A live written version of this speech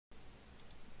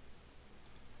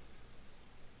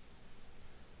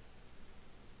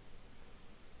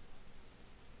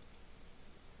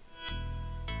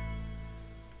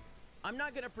I'm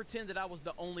not going to pretend that I was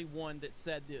the only one that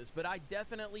said this, but I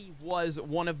definitely was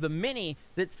one of the many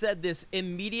that said this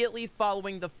immediately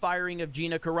following the firing of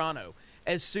Gina Carano.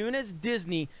 As soon as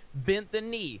Disney bent the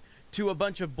knee to a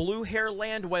bunch of blue hair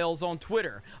land whales on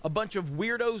Twitter, a bunch of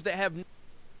weirdos that have...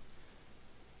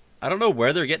 I don't know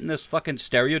where they're getting this fucking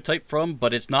stereotype from,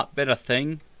 but it's not been a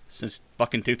thing since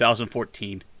fucking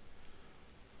 2014.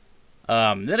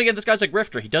 Then again, this guy's a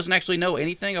grifter. He doesn't actually know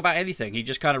anything about anything. He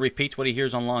just kind of repeats what he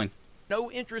hears online. No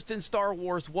interest in Star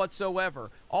Wars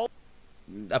whatsoever.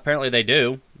 Apparently they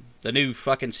do. The new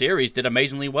fucking series did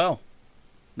amazingly well.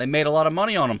 They made a lot of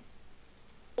money on them.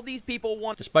 All these people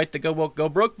want, despite the go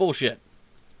broke bullshit,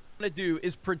 to do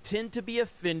is pretend to be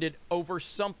offended over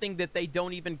something that they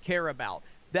don't even care about.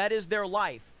 That is their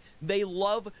life. They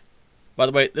love... By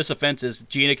the way, this offense is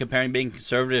Gina comparing being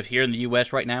conservative here in the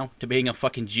U.S. right now to being a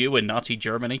fucking Jew in Nazi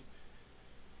Germany.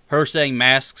 Her saying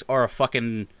masks are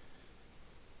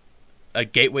a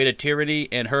gateway to tyranny,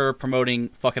 and her promoting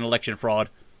fucking election fraud.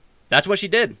 That's what she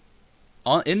did.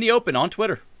 In the open, on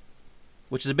Twitter.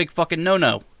 Which is a big fucking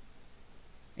no-no.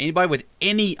 Anybody with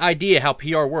any idea how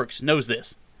PR works knows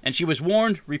this. And she was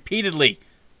warned repeatedly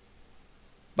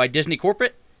by Disney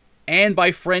corporate and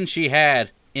by friends she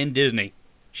had in Disney.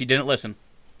 She didn't listen.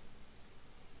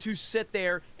 To sit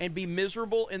there and be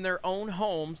miserable in their own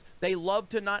homes. They love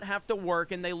to not have to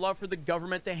work, and they love for the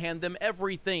government to hand them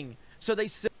everything. So they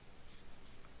sit...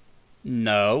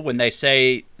 No, when they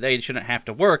say they shouldn't have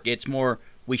to work, it's more,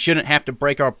 we shouldn't have to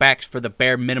break our backs for the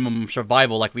bare minimum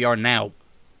survival like we are now.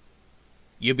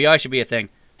 UBI should be a thing.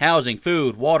 Housing,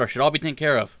 food, water should all be taken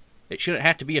care of. It shouldn't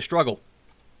have to be a struggle.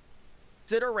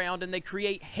 Sit around and they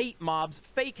create hate mobs,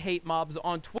 fake hate mobs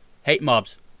on Twitter. Hate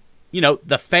mobs. You know,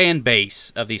 the fan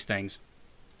base of these things.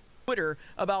 Twitter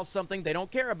about something they don't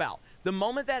care about. The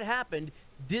moment that happened,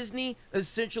 Disney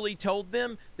essentially told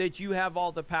them that you have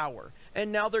all the power.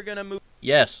 And now they're going to move...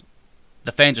 Yes.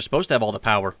 The fans are supposed to have all the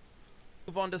power.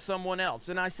 Move on to someone else.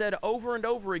 And I said over and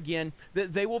over again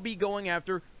that they will be going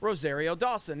after Rosario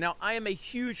Dawson. Now, I am a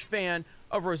huge fan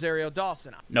of Rosario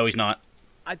Dawson. No, he's not.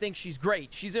 I think she's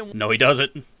great. She's in... No, he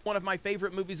doesn't. One of my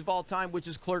favorite movies of all time, which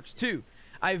is Clerks 2.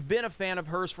 I've been a fan of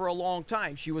hers for a long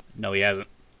time. She was... No, he hasn't.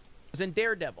 In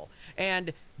Daredevil.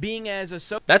 And being as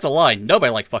Ahsoka... That's a lie.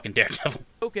 Nobody liked fucking Daredevil.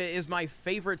 Ahsoka is my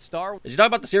favorite Star Is he talking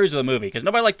about the series or the movie? Because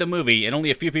nobody liked the movie, and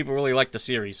only a few people really liked the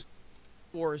series.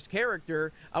 Wars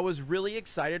character. I was really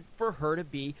excited for her to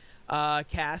be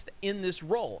cast in this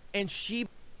role. And she...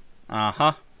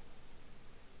 Uh-huh.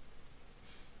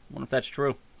 Wonder if that's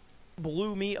true.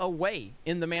 Blew me away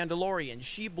in The Mandalorian.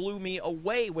 She blew me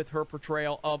away with her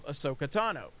portrayal of Ahsoka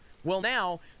Tano. Well,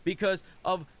 now, because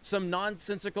of some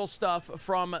nonsensical stuff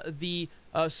from the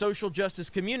social justice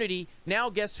community, now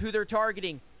guess who they're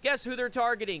targeting? Guess who they're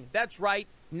targeting? That's right.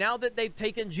 Now that they've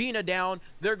taken Gina down,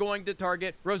 they're going to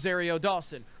target Rosario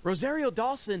Dawson. Rosario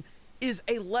Dawson is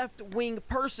a left-wing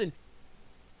person.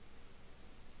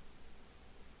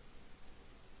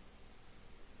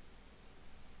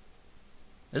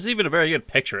 This isn't even a very good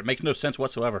picture. It makes no sense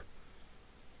whatsoever.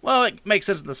 Well, it makes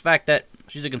sense in this fact that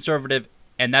she's a conservative,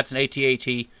 and that's an AT-AT,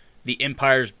 the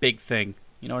Empire's big thing.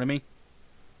 You know what I mean?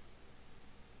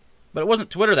 But it wasn't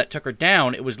Twitter that took her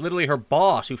down. It was literally her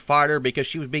boss who fired her because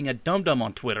she was being a dum-dum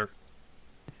on Twitter.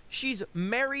 She's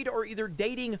married or either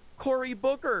dating Cory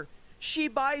Booker. She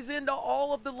buys into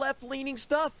all of the left-leaning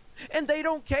stuff, and they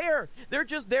don't care. They're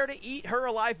just there to eat her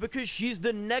alive because she's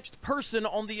the next person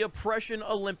on the oppression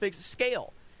Olympics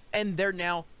scale. And they're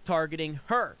now targeting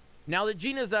her. Now that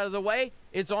Gina's out of the way,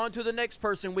 it's on to the next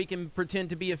person we can pretend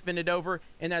to be offended over,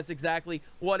 and that's exactly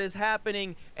what is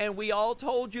happening. And we all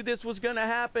told you this was going to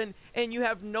happen, and you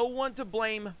have no one to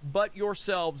blame but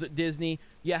yourselves at Disney.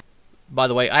 Yeah. By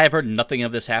the way, I have heard nothing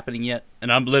of this happening yet,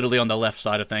 and I'm literally on the left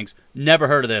side of things. Never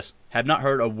heard of this. Have not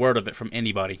heard a word of it from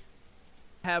anybody.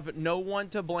 Have no one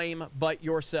to blame but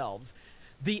yourselves.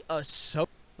 The Ahsoka...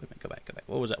 Wait a minute, go back.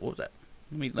 What was that?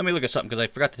 Let me look at something, because I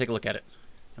forgot to take a look at it.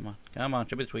 Come on,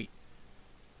 show me the tweet.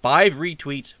 5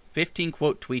 retweets, 15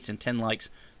 quote tweets, and 10 likes.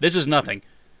 This is nothing.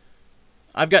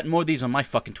 I've gotten more of these on my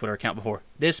fucking Twitter account before.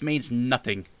 This means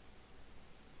nothing.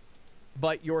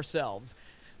 But yourselves.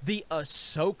 The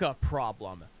Ahsoka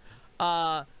problem.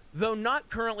 Though not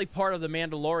currently part of the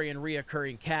Mandalorian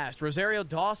reoccurring cast, Rosario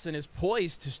Dawson is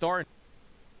poised to star in...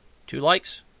 2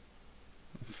 likes?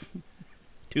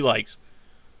 2 likes.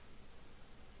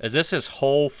 Is this his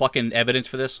whole fucking evidence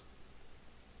for this?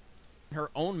 Her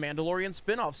own Mandalorian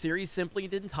spin-off series simply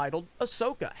entitled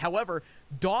Ahsoka. However,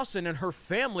 Dawson and her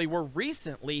family were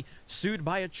recently sued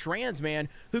by a trans man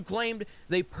who claimed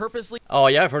they purposely... Oh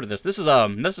yeah, I've heard of this. This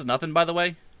is nothing, by the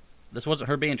way. This wasn't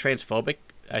her being transphobic.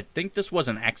 I think this was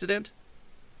an accident.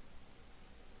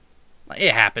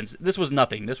 It happens. This was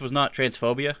nothing. This was not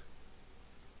transphobia.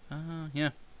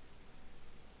 Yeah.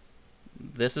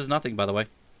 This is nothing, by the way.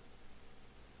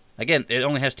 Again, it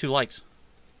only has 2 likes.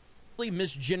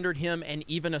 Misgendered him and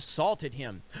even assaulted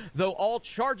him. Though all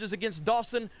charges against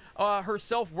Dawson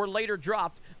herself were later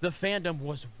dropped, the fandom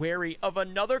was wary of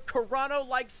another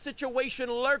Carano-like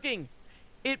situation lurking.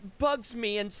 It bugs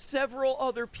me and several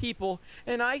other people,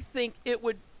 and I think it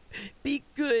would be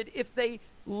good if they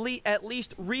at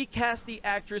least recast the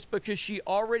actress because she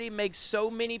already makes so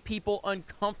many people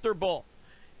uncomfortable.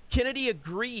 Kennedy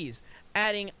agrees,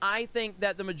 adding, I think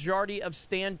that the majority of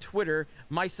Stan Twitter,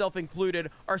 myself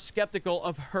included, are skeptical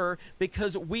of her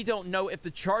because we don't know if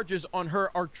the charges on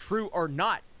her are true or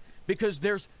not, because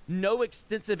there's no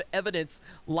extensive evidence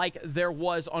like there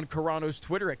was on Carano's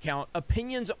Twitter account.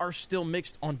 Opinions are still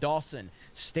mixed on Dawson.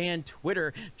 Stan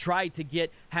Twitter tried to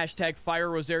get hashtag Fire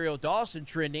Rosario Dawson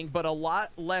trending, but a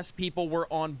lot less people were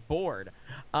on board.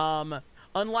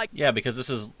 Yeah, because this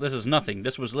is nothing.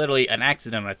 This was literally an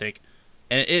accident, I think.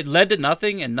 And it led to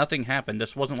nothing, and nothing happened.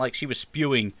 This wasn't like she was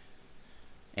spewing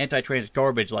anti-trans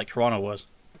garbage like Carano was.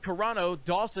 Carano,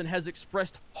 Dawson has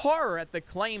expressed horror at the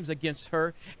claims against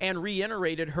her and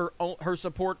reiterated her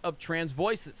support of trans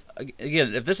voices.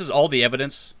 Again, if this is all the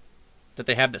evidence that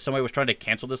they have that somebody was trying to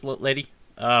cancel this lady,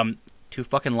 2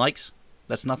 fucking likes,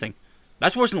 that's nothing.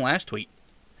 That's worse than the last tweet.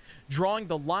 Drawing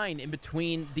the line in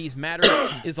between these matters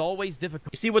is always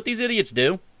difficult. You see, what these idiots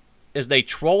do is they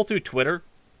troll through Twitter,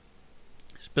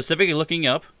 specifically looking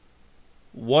up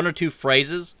 1 or 2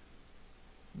 phrases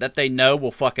that they know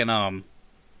will fucking,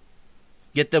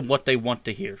 get them what they want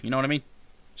to hear. You know what I mean?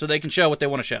 So they can show what they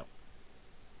want to show.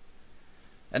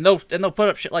 And they'll put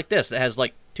up shit like this that has,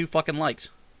 like, 2 fucking likes.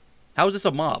 How is this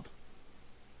a mob?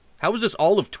 How is this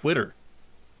all of Twitter?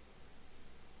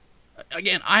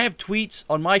 Again, I have tweets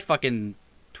on my fucking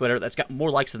Twitter that's got more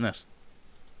likes than this.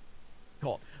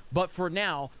 But for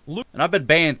now, and I've been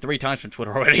banned 3 times from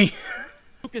Twitter already.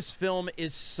 Lucasfilm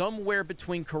is somewhere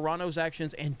between Carano's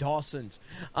actions and Dawson's.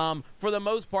 For the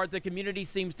most part, the community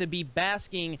seems to be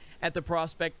basking at the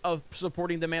prospect of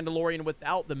supporting The Mandalorian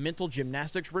without the mental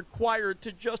gymnastics required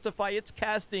to justify its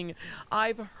casting.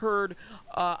 I've heard...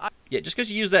 Yeah, just because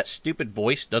you use that stupid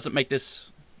voice doesn't make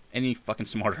this any fucking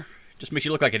smarter. Just makes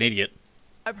you look like an idiot.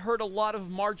 I've heard a lot of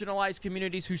marginalized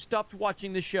communities who stopped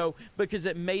watching the show because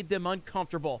it made them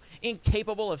uncomfortable,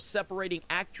 incapable of separating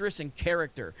actress and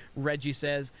character. Reggie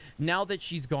says, now that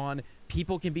she's gone,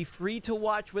 people can be free to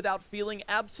watch without feeling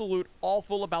absolute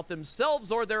awful about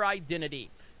themselves or their identity.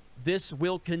 This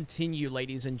will continue,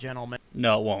 ladies and gentlemen.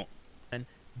 No, it won't. And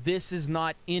this is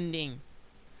not ending.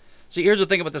 See, here's the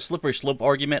thing about the slippery slope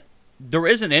argument. There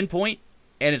is an end point,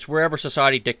 and it's wherever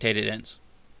society dictated ends.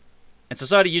 And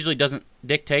society usually doesn't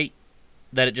dictate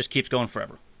that it just keeps going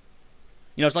forever.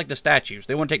 You know, it's like the statues.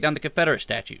 They want to take down the Confederate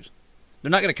statues.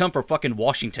 They're not going to come for fucking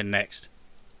Washington next.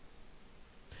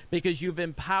 Because you've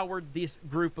empowered this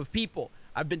group of people.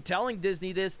 I've been telling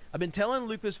Disney this. I've been telling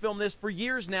Lucasfilm this for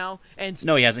years now. And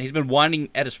no, he hasn't. He's been whining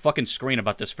at his fucking screen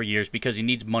about this for years because he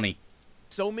needs money.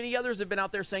 So many others have been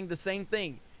out there saying the same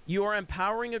thing. You are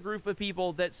empowering a group of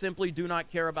people that simply do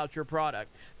not care about your product.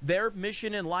 Their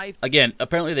mission in life... Again,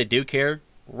 apparently they do care.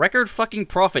 Record fucking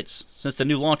profits since the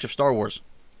new launch of Star Wars.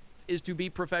 ...is to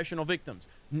be professional victims.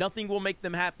 Nothing will make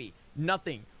them happy.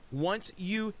 Nothing. Once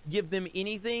you give them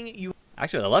anything, you...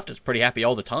 Actually, the left is pretty happy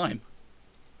all the time.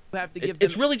 Have to give them...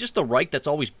 It's really just the right that's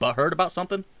always butthurt about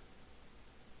something.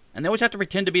 And they always have to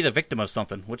pretend to be the victim of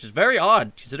something, which is very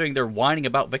odd, considering they're whining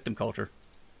about victim culture.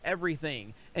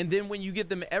 Everything. And then when you give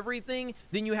them everything,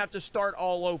 then you have to start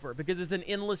all over because it's an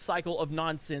endless cycle of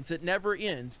nonsense. It never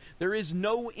ends. There is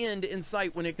no end in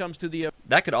sight when it comes to the...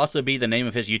 That could also be the name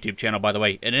of his YouTube channel, by the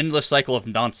way. An endless cycle of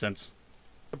nonsense.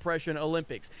 Oppression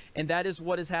Olympics. And that is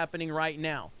what is happening right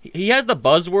now. He has the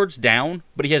buzzwords down,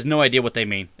 but he has no idea what they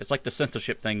mean. It's like the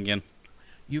censorship thing again.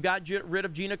 You got rid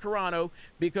of Gina Carano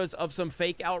because of some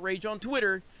fake outrage on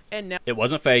Twitter, and now... It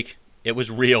wasn't fake. It was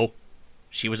real.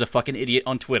 She was a fucking idiot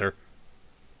on Twitter.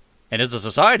 And as a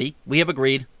society, we have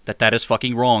agreed that that is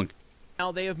fucking wrong.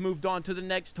 Now they have moved on to the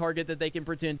next target that they can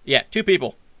pretend... Yeah, 2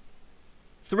 people.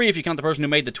 3 if you count the person who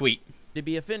made the tweet. ...to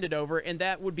be offended over, and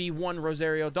that would be one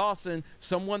Rosario Dawson,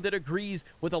 someone that agrees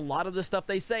with a lot of the stuff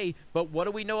they say. But what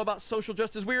do we know about social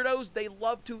justice weirdos? They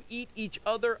love to eat each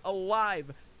other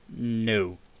alive.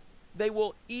 No. They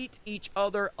will eat each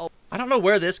other alive. I don't know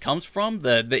where this comes from,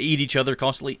 the eat each other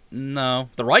constantly. No.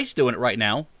 The right's doing it right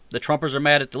now. The Trumpers are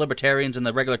mad at the libertarians and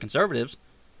the regular conservatives.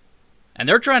 And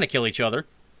they're trying to kill each other,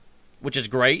 which is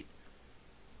great.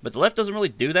 But the left doesn't really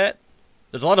do that.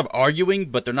 There's a lot of arguing,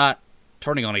 but they're not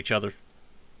turning on each other.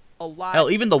 Alive. Hell,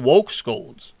 even the woke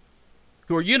scolds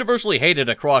who are universally hated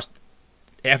across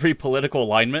every political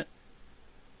alignment,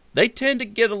 they tend to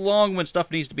get along when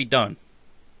stuff needs to be done.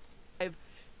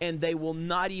 And they will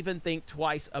not even think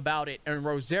twice about it. And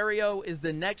Rosario is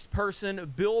the next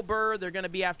person. Bill Burr, they're going to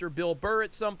be after Bill Burr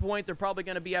at some point. They're probably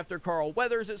going to be after Carl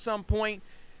Weathers at some point,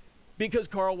 because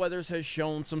Carl Weathers has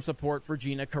shown some support for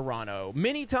Gina Carano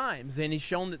many times, and he's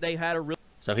shown that they had a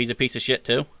So he's a piece of shit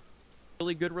too?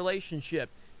 really good relationship.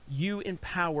 You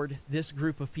empowered this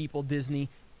group of people, Disney.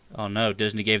 Oh no,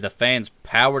 Disney gave the fans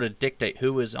power to dictate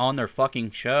who is on their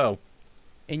fucking show.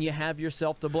 And you have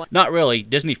yourself to blame. Not really.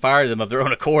 Disney fired them of their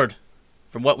own accord.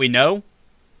 From what we know,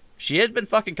 she had been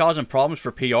fucking causing problems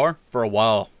for PR for a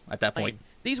while at that point.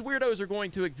 These weirdos are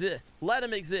going to exist. Let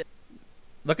them exist.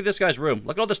 Look at this guy's room.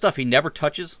 Look at all the stuff he never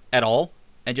touches at all,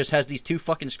 and just has these 2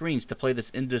 fucking screens to play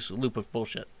this endless loop of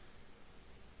bullshit.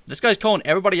 This guy's calling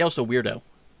everybody else a weirdo.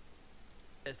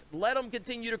 Let them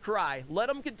continue to cry. Let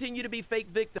them continue to be fake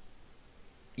victims.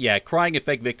 Yeah, crying and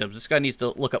fake victims. This guy needs to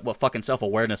look up what fucking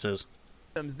self-awareness is.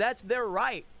 That's their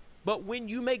right. But when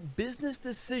you make business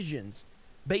decisions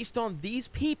based on these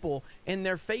people and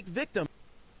their fake victims,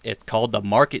 It's called the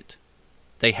market.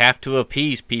 They have to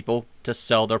appease people to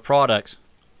sell their products.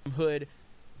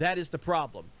 that is the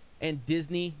problem. And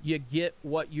Disney, you get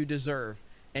what you deserve.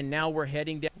 And now we're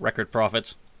heading Record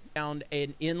profits. down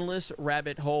an endless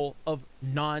rabbit hole of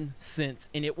nonsense,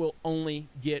 and it will only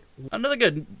get Another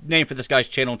good name for this guy's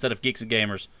channel instead of Geeks and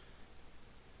Gamers.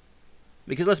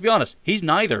 Because let's be honest, he's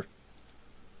neither.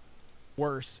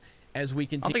 worse as we I don't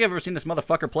continue think I've ever seen this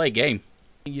motherfucker play a game.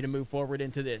 to move forward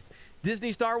into this.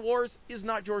 Disney Star Wars is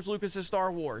not George Lucas's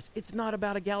Star Wars. It's not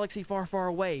about a galaxy far, far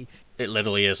away. It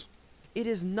literally is. It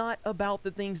is not about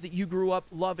the things that you grew up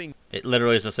loving. It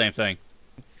literally is the same thing.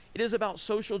 It is about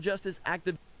social justice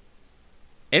activism.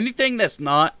 Anything that's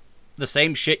not the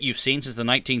same shit you've seen since the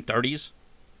 1930s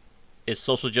is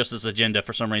social justice agenda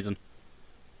for some reason.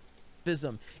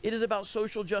 It is about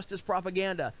social justice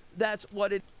propaganda. That's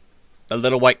what it The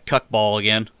little white cuckball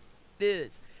again.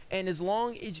 is. And as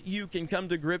long as you can come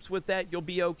to grips with that, you'll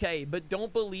be okay. But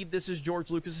don't believe this is George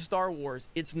Lucas's Star Wars.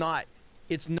 It's not.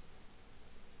 It's not.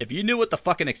 If you knew what the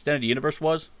fucking extended universe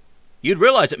was, you'd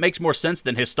realize it makes more sense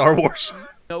than his Star Wars.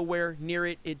 Nowhere near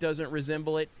it. It doesn't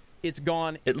resemble it. It's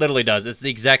gone. It literally does. It's the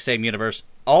exact same universe.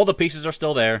 All the pieces are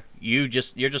still there. You're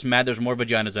just mad there's more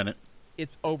vaginas in it.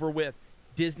 It's over with.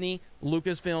 Disney,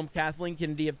 Lucasfilm, Kathleen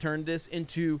Kennedy have turned this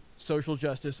into social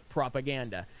justice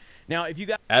propaganda. Now, if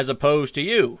you As opposed to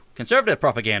you, conservative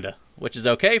propaganda, which is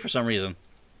okay for some reason.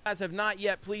 guys have not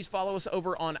yet, please follow us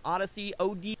over on Odyssey,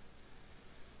 OD.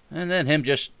 And then him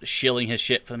just shilling his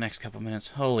shit for the next couple minutes.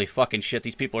 Holy fucking shit,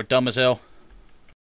 these people are dumb as hell.